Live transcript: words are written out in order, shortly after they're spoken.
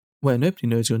where Nobody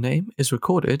Knows Your Name is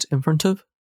recorded in front of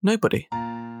nobody.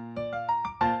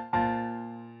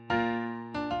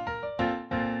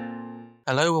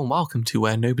 Hello and welcome to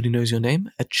Where Nobody Knows Your Name,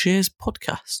 a Cheers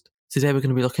podcast. Today we're going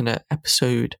to be looking at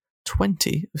episode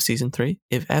 20 of season 3,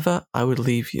 If Ever I Would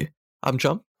Leave You. I'm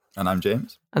John. And I'm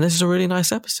James. And this is a really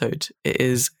nice episode. It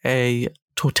is a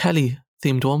Tortelli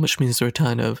themed one, which means the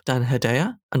return of Dan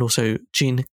Hedaya and also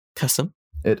Gene Cussum.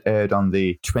 It aired on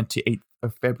the 28th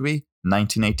of February,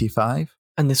 1985.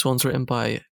 And this one's written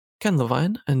by Ken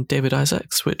Levine and David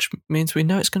Isaacs, which means we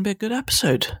know it's going to be a good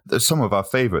episode. There's some of our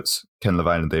favourites, Ken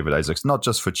Levine and David Isaacs, not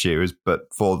just for Cheers, but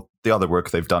for the other work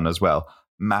they've done as well.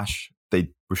 MASH, they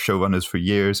were showrunners for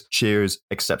years. Cheers,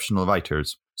 exceptional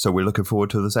writers. So we're looking forward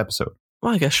to this episode.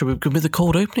 Well, I guess should we go with the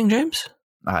cold opening, James?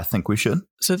 I think we should.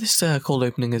 So this cold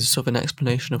opening is sort of an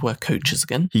explanation of where Coach is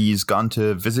again. He's gone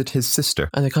to visit his sister.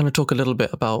 And they kind of talk a little bit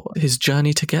about his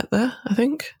journey to get there, I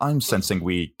think. I'm sensing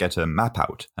we get a map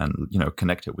out and,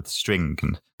 connect it with string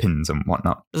and pins and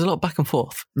whatnot. There's a lot of back and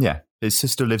forth. Yeah. His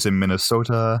sister lives in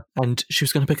Minnesota. And she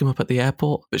was going to pick him up at the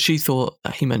airport, but she thought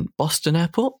that he meant Boston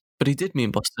Airport. But he did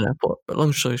mean Boston Airport. But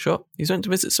long story short, he's went to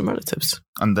visit some relatives.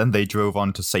 And then they drove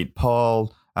on to St.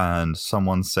 Paul. And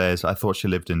someone says, I thought she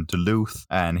lived in Duluth.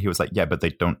 And he was like, yeah, but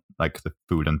they don't like the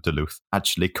food in Duluth.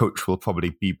 Actually, Coach will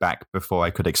probably be back before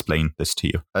I could explain this to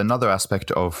you. Another aspect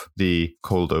of the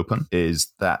cold open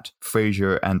is that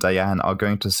Frasier and Diane are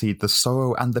going to see The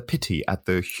Sorrow and the Pity at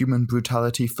the Human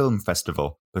Brutality Film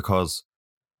Festival, because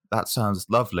that sounds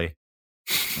lovely.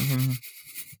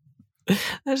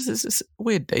 There's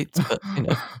weird dates, but,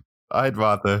 I'd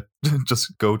rather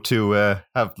just go to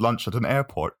have lunch at an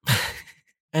airport.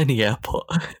 Any airport.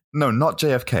 No, not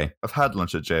JFK. I've had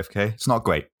lunch at JFK. It's not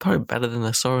great. Probably better than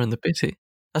The Sorrow and the Pity.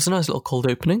 That's a nice little cold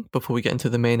opening before we get into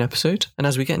the main episode. And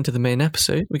as we get into the main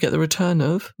episode, we get the return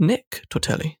of Nick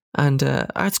Tortelli. And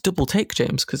I had to double take,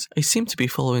 James, because he seemed to be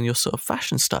following your sort of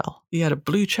fashion style. He had a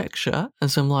blue check shirt and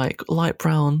some light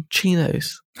brown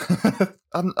chinos.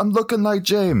 I'm looking like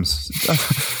James.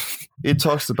 He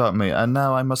talks about me, and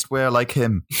now I must wear like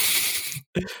him.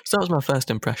 So that was my first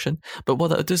impression. But what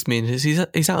that does mean is he's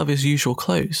out of his usual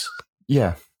clothes.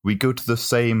 Yeah, we go to the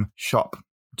same shop,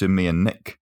 to me and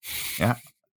Nick. Yeah.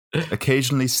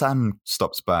 Occasionally Sam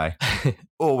stops by.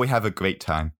 Or we have a great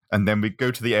time. And then we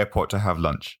go to the airport to have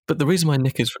lunch. But the reason why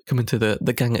Nick is coming to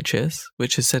the gang at Cheers,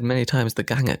 which is said many times, the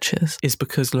gang at Cheers, is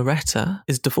because Loretta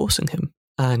is divorcing him.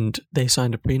 And they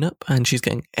signed a prenup and she's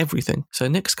getting everything. So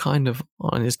Nick's kind of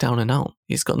on his down and out.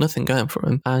 He's got nothing going for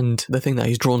him. And the thing that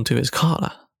he's drawn to is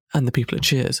Carla and the people at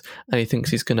Cheers. And he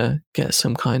thinks he's going to get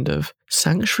some kind of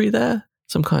sanctuary there,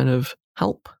 some kind of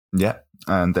help. Yeah.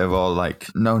 And they're all like,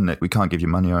 no, Nick, we can't give you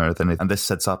money or anything. And this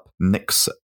sets up Nick's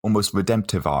almost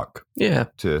redemptive arc. Yeah.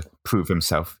 To prove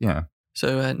himself. Yeah.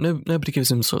 So nobody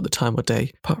gives him sort of the time of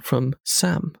day, apart from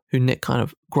Sam, who Nick kind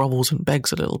of grovels and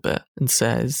begs a little bit and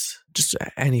says just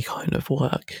any kind of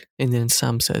work. And then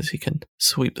Sam says he can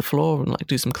sweep the floor and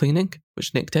do some cleaning,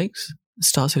 which Nick takes.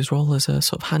 Starts his role as a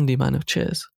sort of handyman of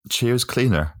Cheers. Cheers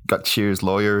cleaner. You got Cheers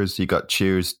lawyers, you got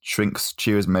Cheers shrinks,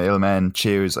 Cheers mailmen,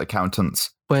 Cheers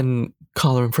accountants. When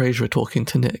Carla and Frasier are talking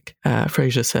to Nick,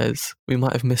 Frasier says, we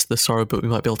might have missed the sorrow, but we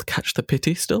might be able to catch the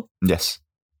pity still. Yes.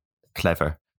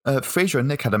 Clever. Frasier and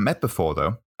Nick hadn't met before,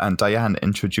 though, and Diane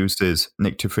introduces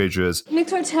Nick to Frasier as Nick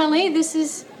Tortelli. This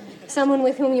is someone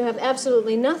with whom you have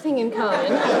absolutely nothing in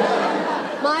common.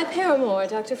 My paramour,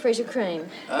 Dr. Frasier Crane.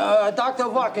 Doctor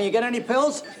what? Can you get any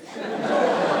pills?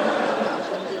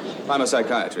 I'm a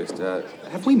psychiatrist.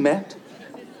 Have we met?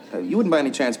 You wouldn't by any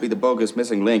chance be the bogus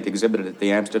missing link exhibited at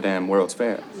the Amsterdam World's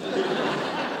Fair?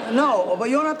 No,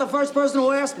 but you're not the first person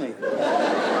who asked me.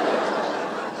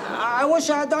 I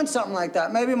wish I had done something like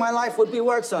that. Maybe my life would be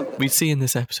worth something. We see in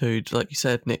this episode, like you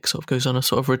said, Nick sort of goes on a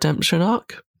sort of redemption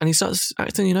arc, and he starts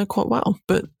acting, quite well.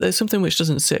 But there's something which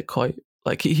doesn't sit quite,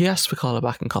 he asks for Carla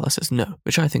back, and Carla says no,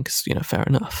 which I think is, fair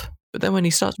enough. But then when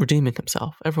he starts redeeming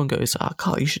himself, everyone goes,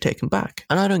 Carla, you should take him back.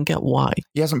 And I don't get why.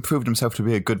 He hasn't proved himself to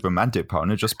be a good romantic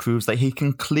partner, just proves that he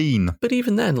can clean. But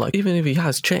even then, even if he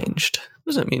has changed,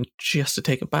 doesn't mean she has to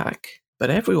take it back.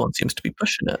 But everyone seems to be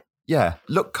pushing it. Yeah,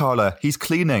 look, Carla, he's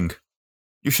cleaning.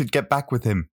 You should get back with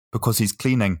him because he's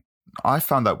cleaning. I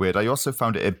found that weird. I also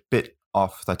found it a bit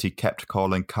off that he kept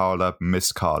calling Carla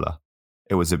Miss Carla.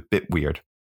 It was a bit weird.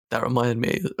 That reminded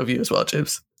me of you as well,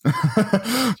 James.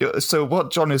 So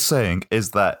what John is saying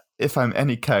is that if I'm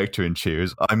any character in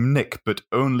Cheers, I'm Nick, but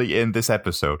only in this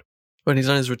episode. When he's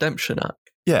on his redemption arc.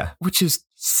 Yeah, which is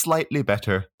slightly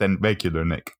better than regular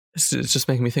Nick. It's just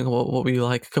making me think of what we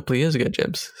like a couple of years ago,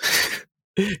 James.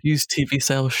 Used TV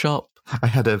sales shop. I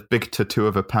had a big tattoo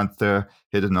of a panther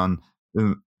hidden on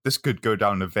This could go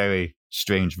down a very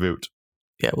strange route.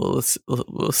 Yeah, we'll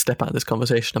step out of this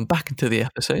conversation and back into the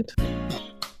episode.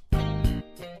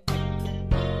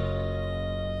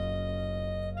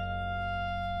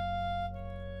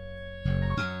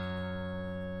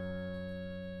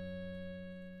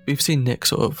 We've seen Nick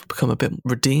sort of become a bit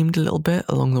redeemed a little bit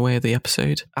along the way of the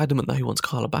episode. Adamant that he wants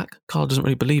Carla back. Carla doesn't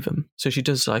really believe him. So she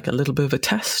does like a little bit of a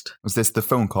test. Was this the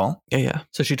phone call? Yeah.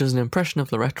 So she does an impression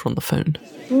of Loretta on the phone.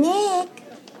 Nick,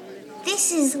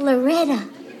 this is Loretta.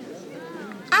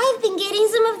 I've been getting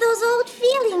some of those old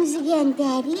feelings again,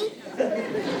 Daddy.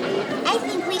 I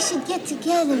think we should get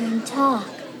together and talk.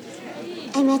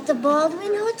 I'm at the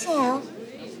Baldwin Hotel.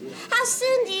 How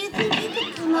soon do you think you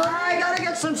could come over? I gotta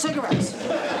get some cigarettes.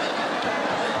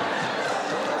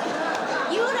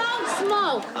 You don't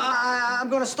smoke. I'm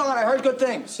gonna start. I heard good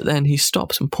things. But then he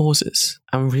stops and pauses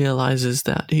and realises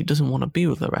that he doesn't want to be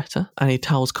with Loretta, and he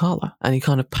tells Carla, and he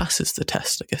kind of passes the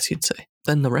test, I guess you'd say.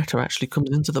 Then Loretta actually comes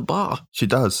into the bar. She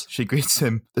does. She greets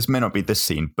him. This may not be this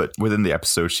scene, but within the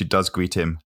episode, she does greet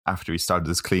him after he started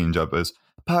his cleaning job as,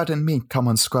 "Pardon me,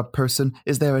 common scrub person.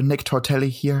 Is there a Nick Tortelli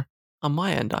here?" On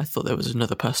my end, I thought there was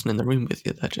another person in the room with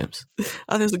you there, James.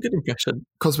 And it was a good impression.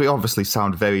 Because we obviously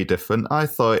sound very different, I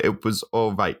thought it was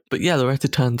all right. But yeah, Loretta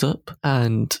turns up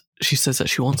and she says that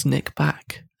she wants Nick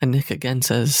back. And Nick again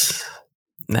says,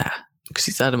 nah, because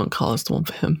he's adamant Carla's the one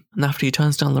for him. And after he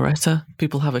turns down Loretta,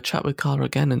 people have a chat with Carla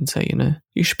again and say,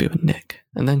 you should be with Nick.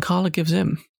 And then Carla gives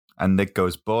in. And Nick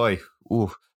goes, boy,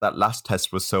 ooh, that last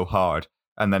test was so hard.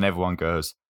 And then everyone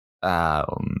goes,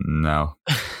 oh, no.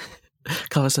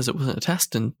 Carla says it wasn't a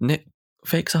test, and Nick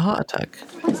fakes a heart attack.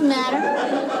 What's the matter?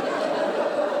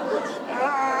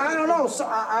 I don't know.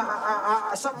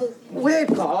 Something weird,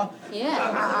 Carla.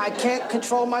 Yeah. I can't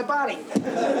control my body.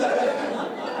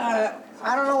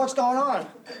 I don't know what's going on.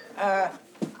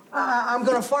 I'm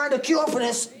gonna find a cure for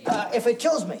this if it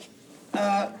kills me.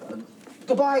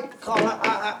 Goodbye, Carla.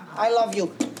 I love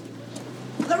you.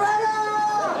 Loretta!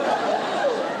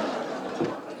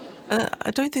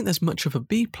 I don't think there's much of a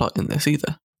B plot in this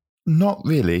either. Not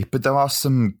really, but there are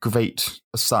some great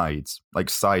asides, like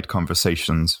side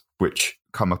conversations, which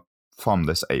come up from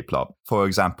this A plot. For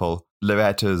example,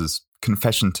 Loretta's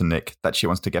confession to Nick that she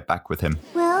wants to get back with him.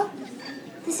 Well,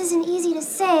 this isn't easy to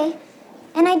say,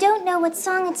 and I don't know what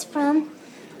song it's from,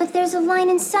 but there's a line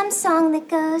in some song that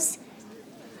goes,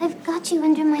 "I've got you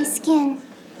under my skin."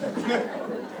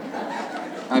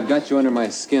 I've got you under my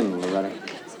skin, Loretta.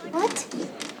 What?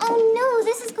 Oh no,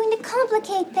 this is going to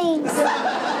complicate things.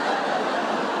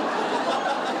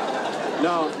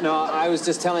 No, I was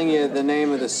just telling you the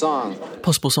name of the song.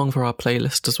 Possible song for our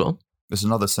playlist as well. There's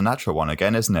another Sinatra one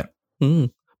again, isn't it?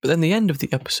 But then the end of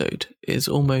the episode is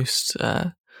almost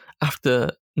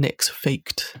after Nick's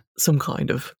faked some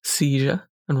kind of seizure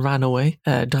and ran away.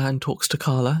 Diane talks to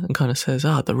Carla and kind of says,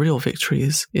 the real victory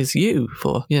is you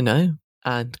for,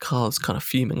 And Carla's kind of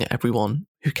fuming at everyone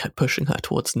who kept pushing her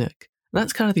towards Nick. And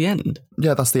that's kind of the end.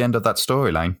 Yeah, that's the end of that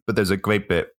storyline. But there's a great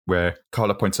bit where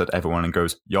Carla points at everyone and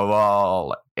goes, "You're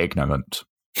all ignorant."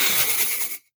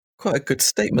 Quite a good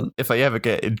statement. If I ever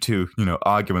get into,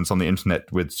 arguments on the internet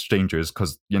with strangers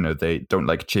because, they don't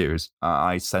like Cheers,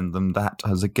 I send them that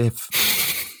as a gif.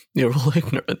 You're all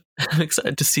ignorant. I'm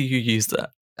excited to see you use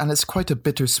that. And it's quite a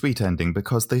bittersweet ending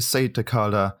because they say to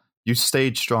Carla, "You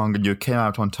stayed strong and you came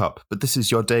out on top, but this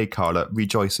is your day, Carla,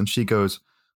 rejoice." And she goes,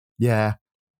 "Yeah,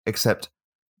 except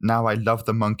now I love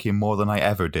the monkey more than I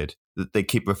ever did." They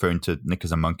keep referring to Nick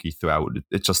as a monkey throughout.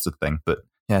 It's just a thing, but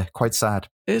yeah, quite sad.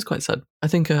 It is quite sad. I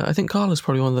think Carla's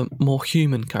probably one of the more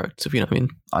human characters, if you know what I mean.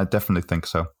 I definitely think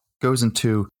so. Goes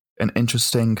into an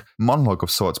interesting monologue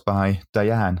of sorts by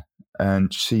Diane,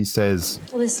 and she says,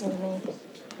 Listen to me.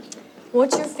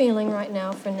 What you're feeling right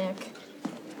now for Nick,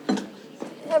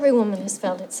 every woman has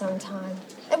felt it sometime.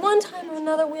 At one time or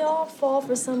another, we all fall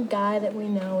for some guy that we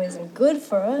know isn't good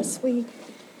for us. We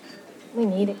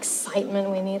need excitement.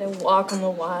 We need a walk on the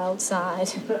wild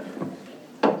side.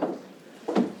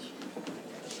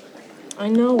 I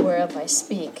know whereof I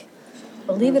speak.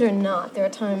 Believe it or not, there are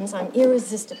times I'm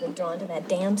irresistibly drawn to that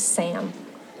damn Sam.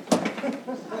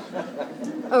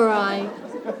 Or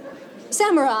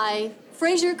Samurai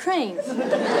Fraser Crane.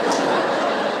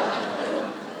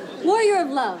 Warrior of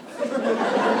love.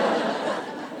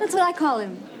 That's what I call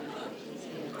him.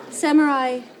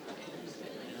 Samurai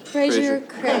Fraser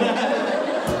Crane.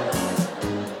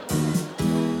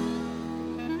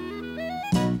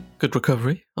 Good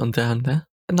recovery on Dan there.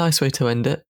 A nice way to end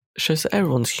it. Shows that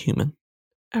everyone's human.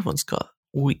 Everyone's got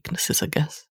weaknesses, I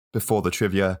guess. Before the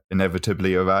trivia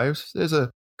inevitably arrives, there's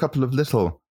a couple of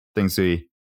little things we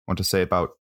want to say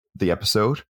about the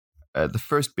episode. The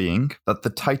first being that the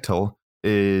title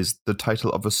is the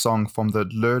title of a song from the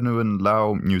Lerner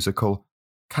Lau musical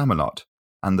Camelot,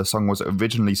 and the song was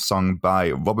originally sung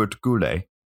by Robert Goulet.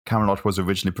 Camelot was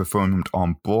originally performed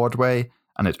on Broadway,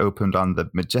 and it opened on the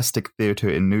Majestic Theatre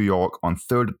in New York on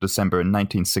 3rd of December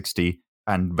 1960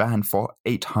 and ran for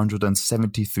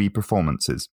 873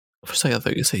 performances. For a second, I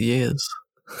thought you said years.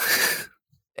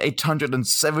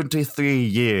 873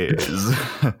 years.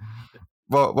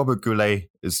 Well, Robert Goulet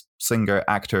is singer,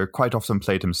 actor, quite often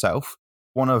played himself.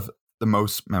 One of the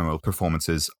most memorable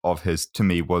performances of his, to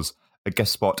me, was a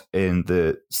guest spot in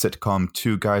the sitcom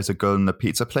Two Guys, a Girl in a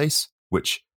Pizza Place,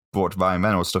 which brought Ryan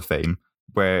Reynolds to fame,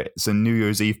 where it's a New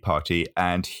Year's Eve party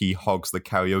and he hogs the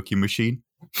karaoke machine.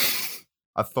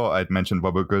 I thought I'd mention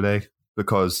Robert Goulet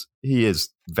because he is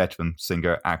a veteran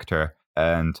singer, actor,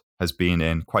 and has been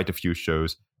in quite a few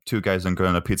shows. Two Guys and a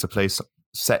Girl in a Pizza Place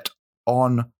set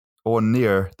on or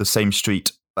near the same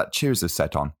street that Cheers is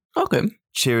set on. Okay.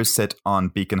 Cheers set on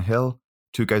Beacon Hill,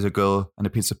 Two Guys, a Girl and a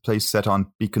Pizza Place set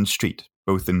on Beacon Street,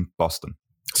 both in Boston.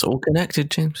 It's all connected,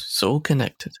 James. It's all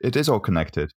connected. It is all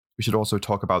connected. We should also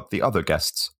talk about the other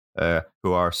guests,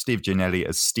 who are Steve Giannelli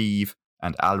as Steve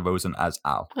and Al Rosen as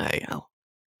Al. Hey, Al.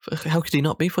 How could he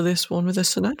not be for this one with a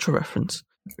Sinatra reference?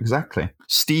 Exactly.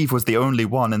 Steve was the only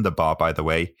one in the bar, by the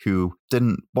way, who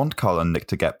didn't want Carla and Nick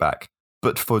to get back,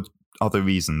 but for other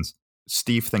reasons.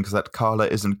 Steve thinks that Carla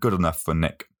isn't good enough for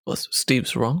Nick. Well,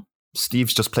 Steve's wrong.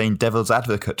 Steve's just playing devil's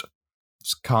advocate.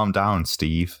 Just calm down,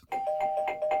 Steve.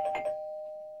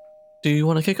 Do you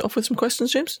want to kick it off with some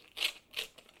questions, James?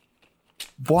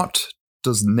 What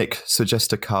does Nick suggest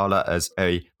to Carla as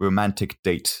a romantic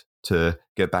date to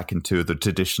get back into the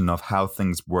tradition of how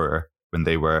things were when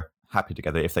they were happy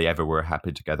together, if they ever were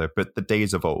happy together, but the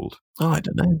days of old? Oh, I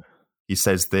don't know. He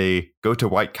says they go to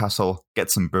White Castle, get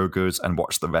some burgers, and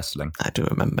watch the wrestling. I do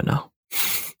remember now.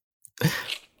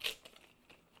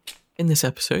 In this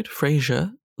episode,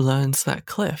 Frasier learns that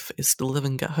Cliff is still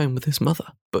living at home with his mother,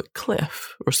 but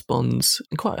Cliff responds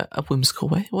in quite a whimsical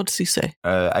way. What does he say?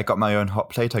 I got my own hot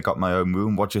plate, I got my own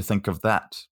room, what do you think of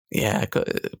that? Yeah,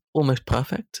 almost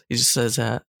perfect. He just says,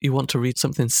 you want to read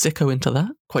something sicko into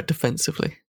that? Quite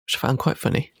defensively, which I found quite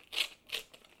funny.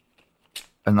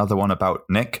 Another one about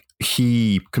Nick.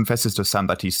 He confesses to Sam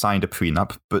that he signed a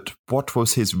prenup, but what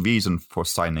was his reason for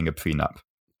signing a prenup?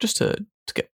 Just to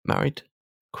get married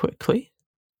quickly?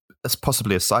 As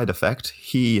possibly a side effect,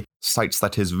 he cites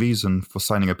that his reason for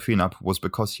signing a prenup was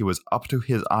because he was up to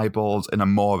his eyeballs in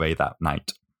amore that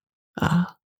night.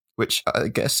 Ah. Which I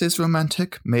guess is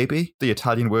romantic, maybe? The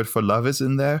Italian word for love is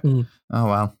in there? Mm. Oh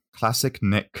well. Classic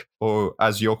Nick, or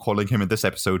as you're calling him in this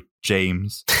episode,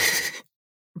 James.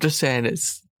 I'm just saying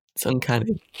it's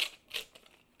uncanny.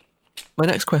 My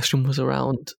next question was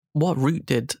around what route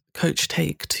did Coach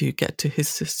take to get to his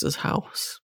sister's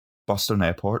house? Boston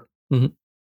Airport. Mm-hmm.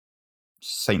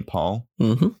 St. Paul.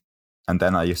 Mm-hmm. And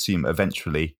then I assume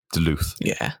eventually Duluth.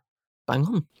 Yeah. Bang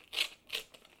on.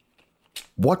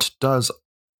 What does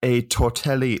a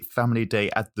Tortelli family day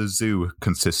at the zoo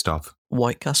consist of?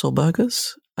 White Castle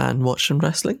burgers and watching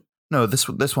wrestling? No,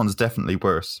 this one's definitely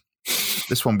worse.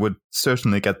 This one would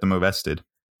certainly get them arrested.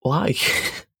 Why?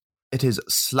 It is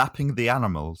slapping the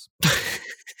animals.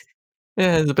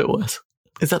 Yeah, it's a bit worse.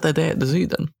 Is that their day at the zoo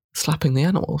then? Slapping the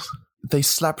animals? They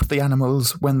slapped the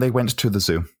animals when they went to the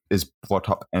zoo, is brought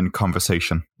up in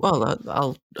conversation. Well,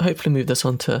 I'll hopefully move this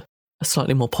on to a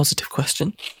slightly more positive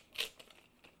question.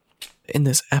 In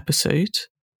this episode,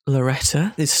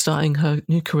 Loretta is starting her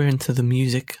new career into the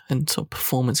music and sort of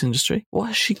performance industry. What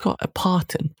has she got a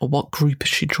part in, or what group is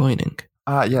she joining?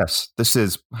 Yes, this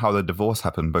is how the divorce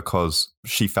happened because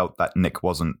she felt that Nick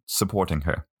wasn't supporting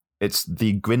her. It's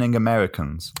the Grinning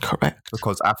Americans. Correct.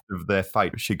 Because after their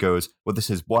fight, she goes, well, this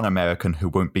is one American who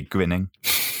won't be grinning.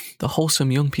 The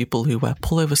wholesome young people who wear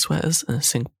pullover sweaters and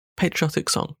sing patriotic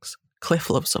songs.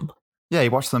 Cliff loves them. Yeah, he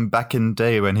watched them back in the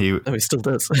day when he... Oh, he still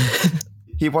does.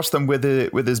 He watched them with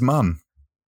his mum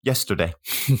yesterday.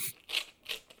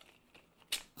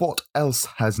 What else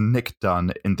has Nick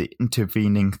done in the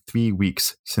intervening 3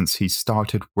 weeks since he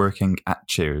started working at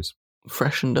Cheers?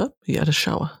 Freshened up. He had a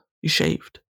shower. He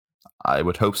shaved. I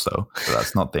would hope so, but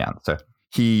that's not the answer.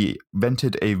 He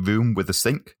rented a room with a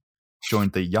sink,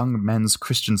 joined the Young Men's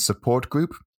Christian Support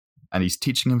Group, and he's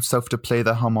teaching himself to play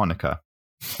the harmonica.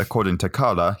 According to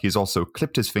Carla, he's also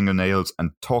clipped his fingernails and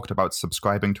talked about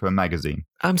subscribing to a magazine.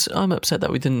 I'm upset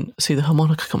that we didn't see the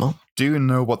harmonica come on. Do you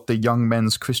know what the Young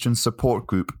Men's Christian Support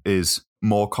Group is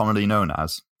more commonly known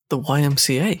as? The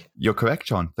YMCA. You're correct,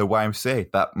 John. The YMCA.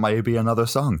 That might be another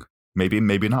song. Maybe,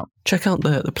 maybe not. Check out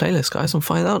the playlist, guys, and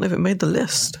find out if it made the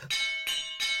list.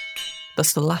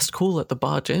 That's the last call at the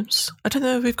bar, James. I don't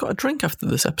know if we've got a drink after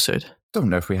this episode. Don't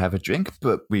know if we have a drink,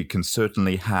 but we can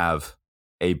certainly have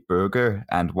a burger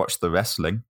and watch the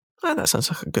wrestling. Ah, that sounds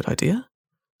like a good idea.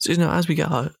 So, as we get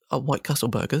our White Castle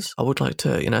burgers, I would like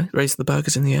to, raise the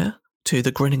burgers in the air to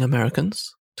the grinning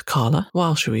Americans, to Carla. What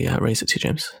else should we raise it to,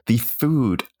 James? The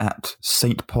food at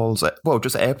St. Paul's,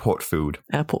 just airport food.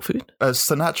 Airport food?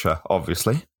 Sinatra,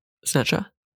 obviously. Sinatra.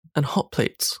 And hot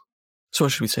plates. So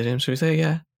what should we say, James? Should we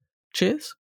say,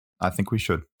 cheers? I think we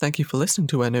should. Thank you for listening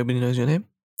to Where Nobody Knows Your Name.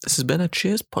 This has been a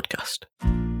Cheers podcast.